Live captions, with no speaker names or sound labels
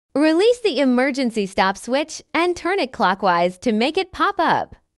Release the emergency stop switch and turn it clockwise to make it pop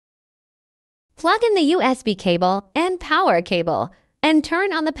up. Plug in the USB cable and power cable and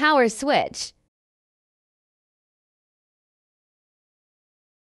turn on the power switch.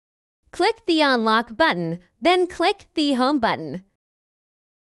 Click the unlock button, then click the home button.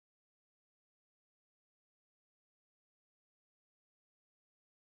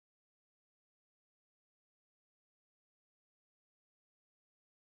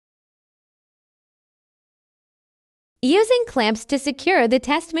 Using clamps to secure the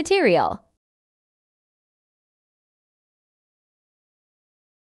test material.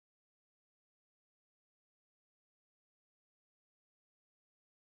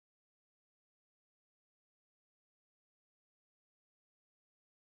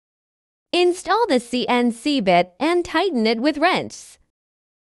 Install the CNC bit and tighten it with wrenches.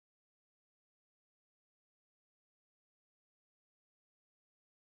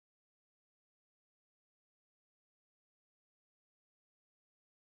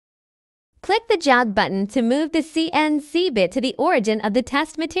 Click the jog button to move the CNC bit to the origin of the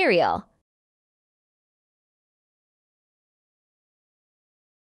test material.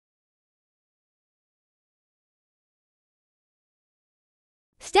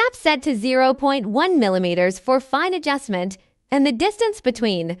 Step set to 0.1 millimeters for fine adjustment, and the distance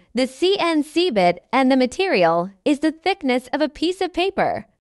between the CNC bit and the material is the thickness of a piece of paper.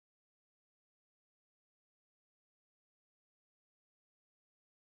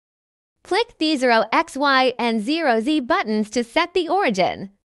 Click the 0xy and 0z buttons to set the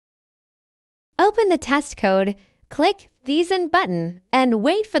origin. Open the test code, click the Send button, and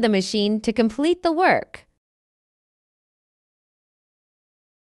wait for the machine to complete the work.